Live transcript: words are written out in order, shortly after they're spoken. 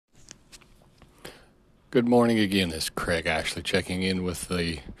Good morning again. This is Craig Ashley checking in with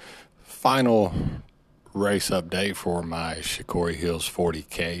the final race update for my Shakori Hills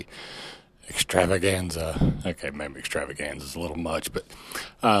 40K extravaganza. Okay, maybe extravaganza is a little much, but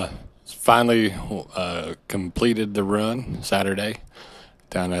finally completed the run Saturday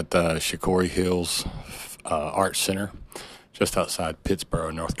down at the Shakori Hills Arts Center just outside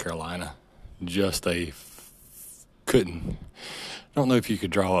Pittsboro, North Carolina. Couldn't. I don't know if you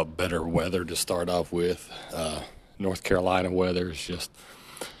could draw up better weather to start off with. North Carolina weather is just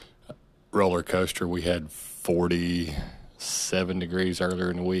roller coaster. We had 47 degrees earlier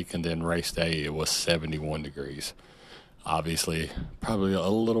in the week, and then race day it was 71 degrees. Obviously, probably a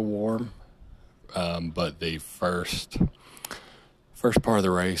little warm, but the first part of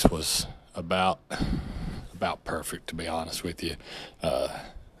the race was about perfect, to be honest with you.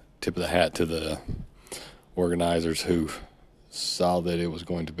 Tip of the hat to the organizers who saw that it was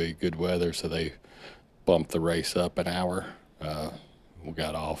going to be good weather, so they bumped the race up an hour. We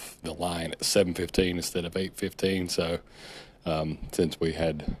got off the line at 7:15 instead of 8:15, so since we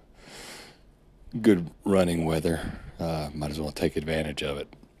had good running weather, might as well take advantage of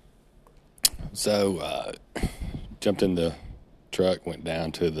it. So jumped in the truck, went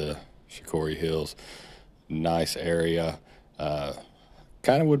down to the Shakori Hills. Nice area.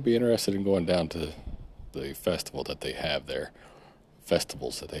 Kind of would be interested in going down to the festivals that they have there. I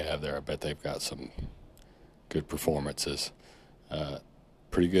bet they've got some good performances.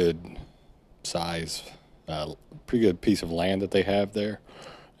 Pretty good size, pretty good piece of land that they have there.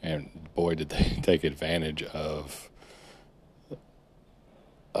 And boy, did they take advantage of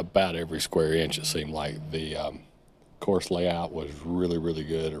about every square inch. It seemed like the course layout was really, really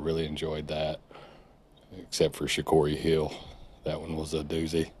good. I really enjoyed that, except for Shakori Hill. That one was a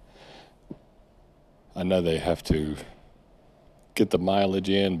doozy. I know they have to get the mileage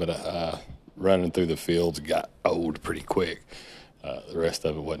in, but running through the fields got old pretty quick. The rest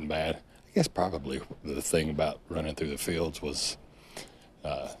of it wasn't bad. I guess probably the thing about running through the fields was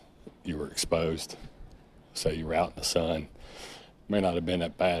you were exposed, so you were out in the sun. May not have been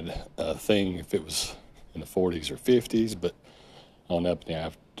that bad thing if it was in the 40s or 50s, but on up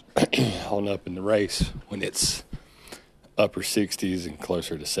in the race when it's upper 60s and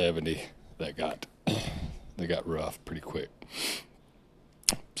closer to 70, they got rough pretty quick.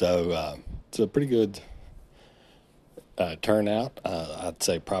 So it's a pretty good turnout. I'd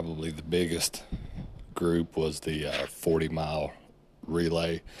say probably the biggest group was the 40-mile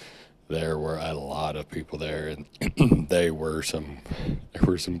relay. There were a lot of people there, and there were some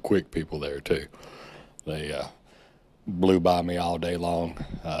quick people there too. They blew by me all day long,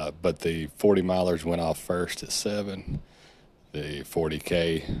 but the 40-milers went off first at 7. The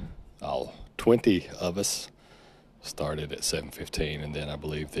 40K, all 20 of us started at 7:15, and then I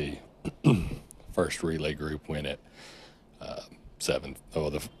believe the first relay group went at 7. Oh,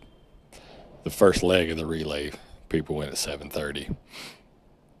 the first leg of the relay people went at 7:30.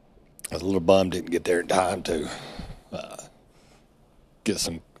 I was a little bummed didn't get there in time to get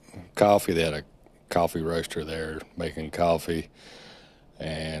some coffee. They had a coffee roaster there making coffee,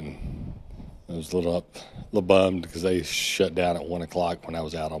 and I was a little bummed because they shut down at 1 o'clock when I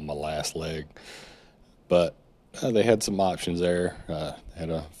was out on my last leg. But they had some options there. Had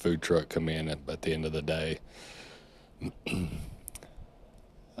a food truck come in at the end of the day.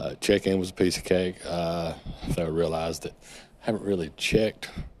 Check-in was a piece of cake. So I realized that I haven't really checked.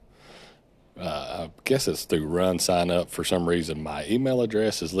 I guess it's through Run Sign Up. For some reason, my email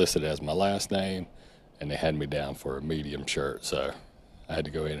address is listed as my last name, and they had me down for a medium shirt. So I had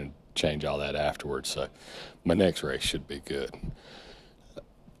to go in and change all that afterwards. So my next race should be good.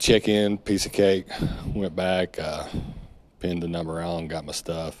 Check-in, piece of cake, went back, pinned the number on, got my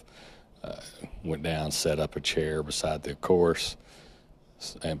stuff, went down, set up a chair beside the course,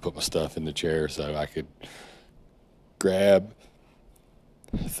 and put my stuff in the chair so I could grab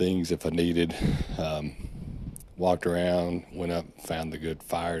things if I needed. Walked around, went up, found the good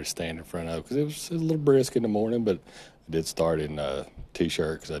fire to stand in front of, because it was a little brisk in the morning, but I did start in a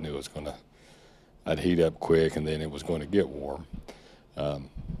T-shirt because I knew I'd heat up quick, and then it was going to get warm.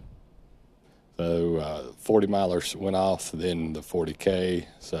 So 40 milers went off, then the 40K.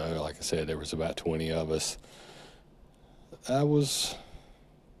 So like I said, there was about 20 of us.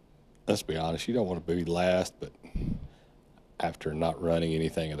 Let's be honest, you don't want to be last, but after not running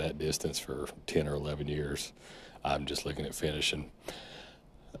anything of that distance for 10 or 11 years, I'm just looking at finishing.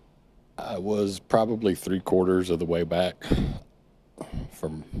 I was probably 3/4 of the way back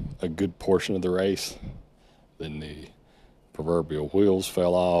from a good portion of the race. Then the proverbial wheels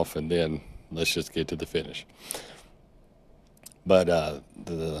fell off, and then let's just get to the finish. But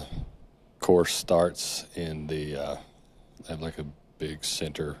the course starts in the they have like a big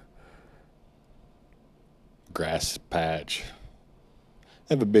center grass patch.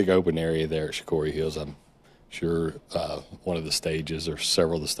 They have a big open area there at Shakori Hills. I'm sure one of the stages or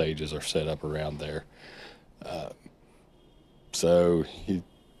several of the stages are set up around there. So you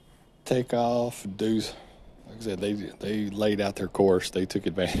take off, like I said, they laid out their course. They took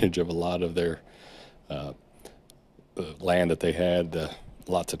advantage of a lot of their the land that they had,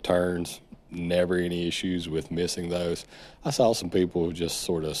 lots of turns, never any issues with missing those. I saw some people just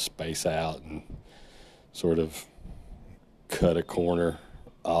sort of space out and sort of cut a corner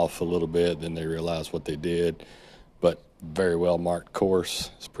off a little bit, then they realized what they did. But very well marked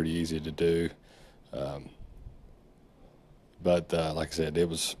course. It's pretty easy to do. But like I said, it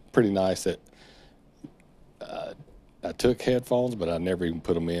was pretty nice that I took headphones, but I never even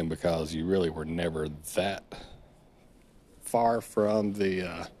put them in because you really were never that far from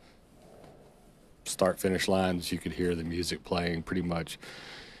the start-finish lines. You could hear the music playing pretty much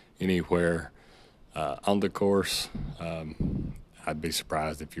anywhere on the course. I'd be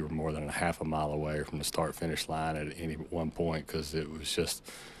surprised if you were more than a half a mile away from the start-finish line at any one point, because it was just,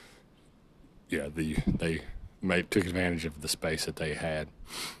 they took advantage of the space that they had.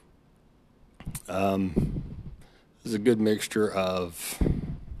 It was a good mixture of,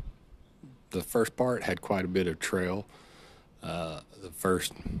 the first part had quite a bit of trail. The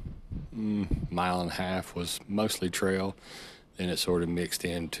first mile and a half was mostly trail. Then it sort of mixed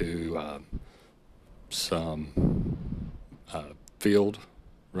into some field,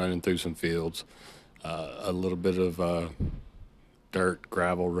 running through some fields, a little bit of dirt,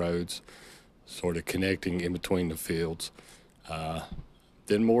 gravel roads, sort of connecting in between the fields.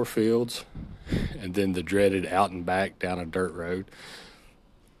 Then more fields, and then the dreaded out and back down a dirt road.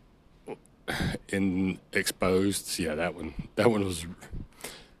 In exposed, that one was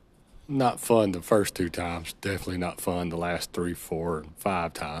not fun the first 2 times. Definitely not fun the last 3, 4, and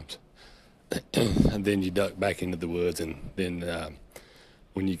 5 times. And then you duck back into the woods, and then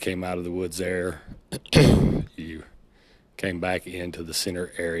when you came out of the woods there, you came back into the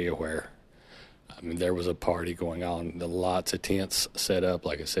center area where, there was a party going on. Lots of tents set up.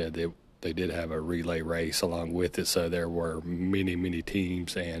 Like I said, they did have a relay race along with it, so there were many, many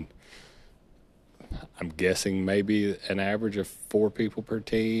teams, and I'm guessing maybe an average of 4 people per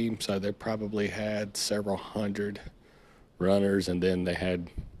team, so they probably had several hundred runners, and then they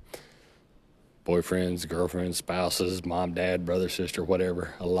had boyfriends, girlfriends, spouses, mom, dad, brother, sister,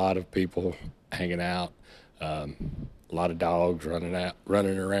 whatever. A lot of people hanging out, a lot of dogs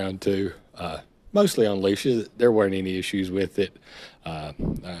running around too, mostly on leashes. There weren't any issues with it.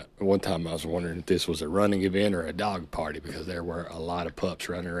 One time I was wondering if this was a running event or a dog party, because there were a lot of pups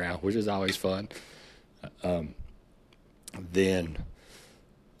running around, which is always fun. So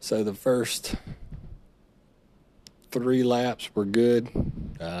the first 3 laps were good.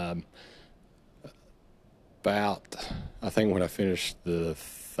 I think when I finished the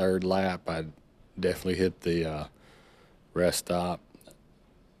 3rd lap, I definitely hit the rest stop.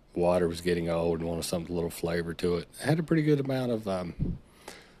 Water was getting old and wanted something, a little flavor to it. I had a pretty good amount of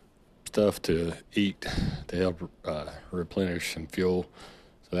stuff to eat to help replenish some fuel.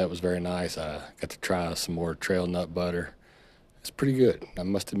 So that was very nice. I got to try some more trail nut butter. It's pretty good, I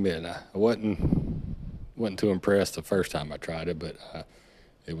must admit. I wasn't too impressed the first time I tried it, but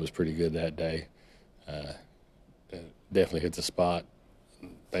it was pretty good that day. Definitely hit the spot.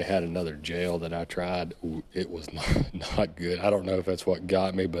 They had another gel that I tried. Ooh, it was not good. I don't know if that's what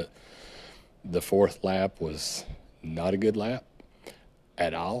got me, but the 4th lap was not a good lap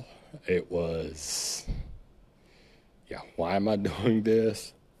at all. It was, why am I doing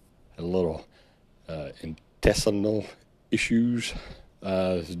this? A little intestinal issues.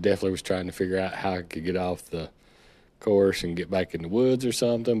 Definitely was trying to figure out how I could get off the course and get back in the woods or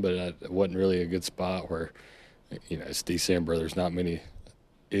something, but it wasn't really a good spot where, it's December. There's not many,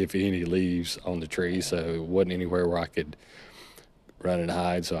 if any, leaves on the tree, so it wasn't anywhere where I could run and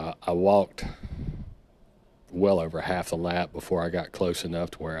hide. So I walked well over half the lap before I got close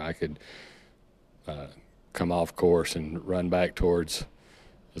enough to where I could come off course and run back towards,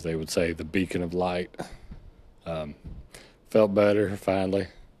 as they would say, the beacon of light. Felt better finally.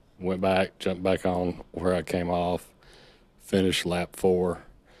 Went back, jumped back on where I came off, finished lap 4.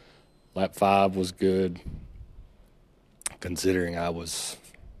 Lap 5 was good, considering I was,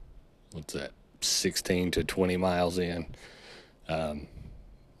 16 to 20 miles in.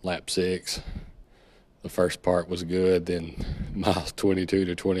 Lap 6, the first part was good, then miles 22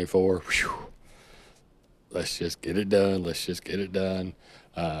 to 24, whew, let's just get it done.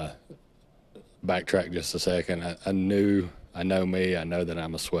 Backtrack just a second. I knew I know me. I know that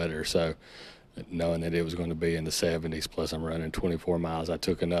I'm a sweater. So knowing that it was going to be in the 70s, plus I'm running 24 miles, I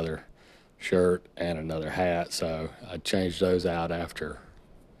took another shirt and another hat. So I changed those out after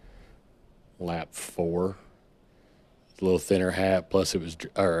lap 4. A little thinner hat, plus it was,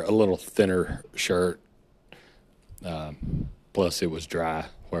 or a little thinner shirt, plus it was dry.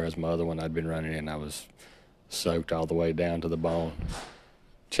 Whereas my other one I'd been running in, I was soaked all the way down to the bone.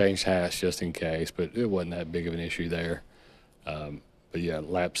 Changed hats just in case, but it wasn't that big of an issue there. But yeah,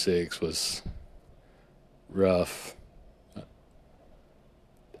 lap 6 was rough.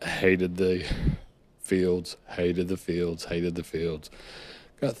 Hated the fields.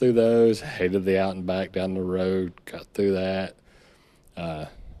 Got through those. Hated the out and back down the road. Got through that.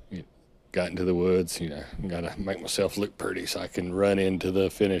 Got into the woods. Got to make myself look pretty so I can run into the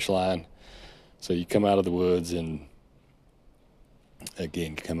finish line. So you come out of the woods and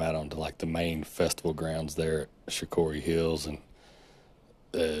again, you come out onto like the main festival grounds there at Shakori Hills, and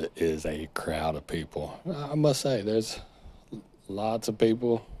is a crowd of people. I must say, there's lots of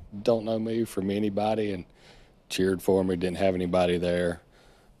people don't know me from anybody and cheered for me. Didn't have anybody there,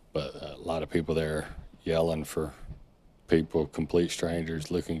 but a lot of people there yelling for people, complete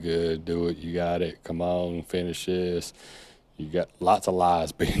strangers, looking good, do it, you got it, come on, finish this. You got lots of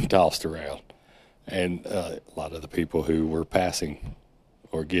lies being tossed around. And a lot of the people who were passing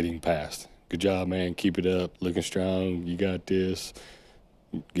or getting passed. Good job, man. Keep it up. Looking strong. You got this.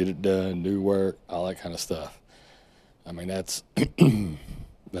 Get it done. Do work. All that kind of stuff. I mean, that's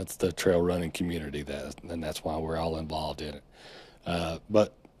that's the trail running community, and that's why we're all involved in it.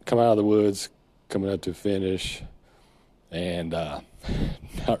 But coming out of the woods, coming up to finish, and not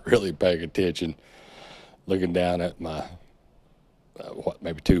really paying attention, looking down at my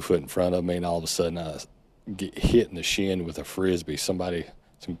maybe 2 foot in front of me, and all of a sudden I get hit in the shin with a frisbee. Some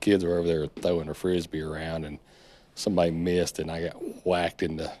kids were over there throwing a frisbee around, and somebody missed, and I got whacked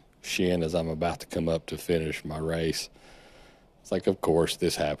in the shin as I'm about to come up to finish my race. It's like, of course,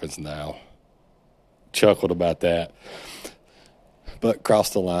 this happens now. Chuckled about that. But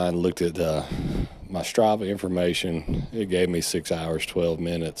crossed the line, looked at my Strava information. It gave me 6 hours, 12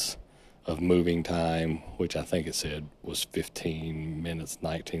 minutes of moving time, which I think it said was 15 minutes,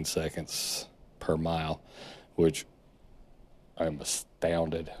 19 seconds per mile, which I'm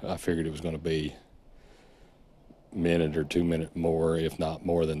astounded. I figured it was going to be a minute or 2 minutes more, if not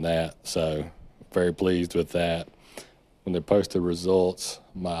more than that. So very pleased with that. When they posted results,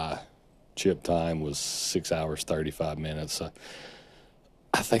 my chip time was 6 hours, 35 minutes. So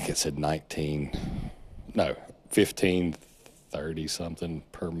I think it said 15:30 something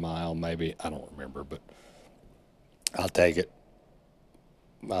per mile, maybe. I don't remember, but I'll take it.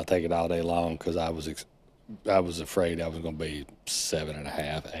 I'll take it all day long because I was afraid I was going to be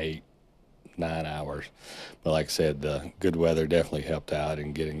 7.5, 8, 9 hours. But like I said, the good weather definitely helped out,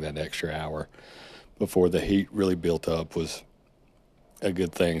 and getting that extra hour before the heat really built up was a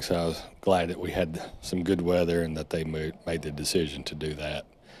good thing. So I was glad that we had some good weather and that they made the decision to do that.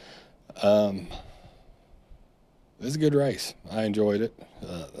 It was a good race. I enjoyed it.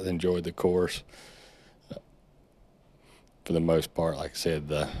 I enjoyed the course. For the most part, like I said,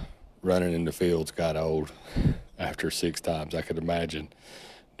 the running in the fields got old after 6 times. I could imagine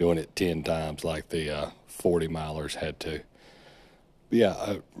doing it 10 times like the 40-milers had to. But yeah,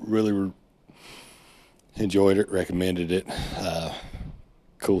 I really enjoyed it, recommended it.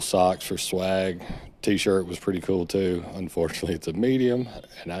 Cool socks for swag. T-shirt was pretty cool too. Unfortunately, it's a medium,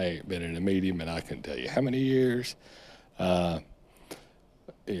 and I ain't been in a medium, and I couldn't tell you how many years.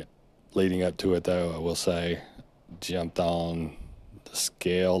 Leading up to it, though, I will say, jumped on the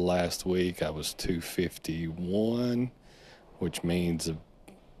scale last week. I was 251, which means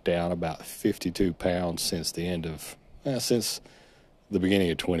down about 52 pounds since since the beginning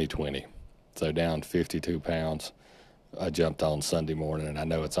of 2020. So down 52 pounds. I jumped on Sunday morning, and I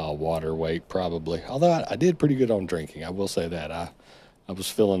know it's all water weight probably. Although I did pretty good on drinking. I will say that. I was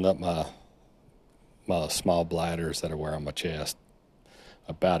filling up my small bladders that I wear on my chest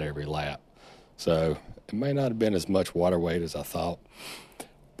about every lap. So it may not have been as much water weight as I thought,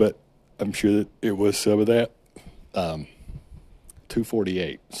 but I'm sure that it was some of that.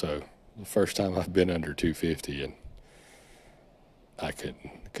 248. So the first time I've been under 250, and I couldn't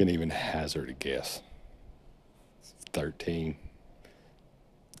even hazard a guess. 13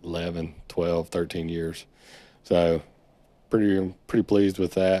 years. So pretty pleased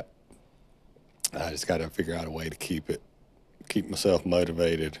with that. I just got to figure out a way to keep myself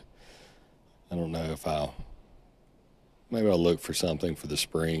motivated. I don't know if maybe I'll look for something for the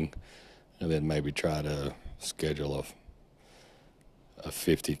spring, and then maybe try to schedule a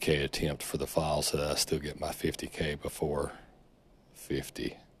 50K attempt for the fall so that I still get my 50K before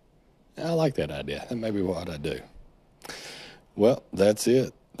 50. I like that idea. That may be what I do. Well, that's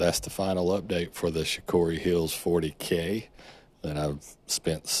it. That's the final update for the Shakori Hills 40K that I've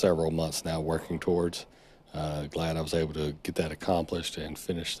spent several months now working towards. Glad I was able to get that accomplished and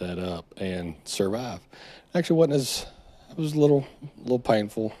finish that up and survive. Actually, it was a little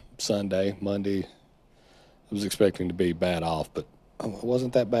painful. Sunday, Monday, I was expecting to be bad off, but it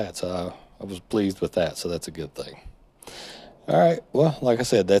wasn't that bad, so I was pleased with that, so that's a good thing. All right, well, like I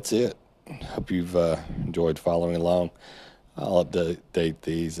said, that's it. Hope you've enjoyed following along. I'll update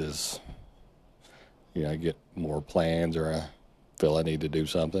these as I get more plans or I feel I need to do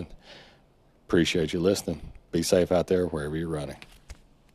something. Appreciate you listening. Be safe out there wherever you're running.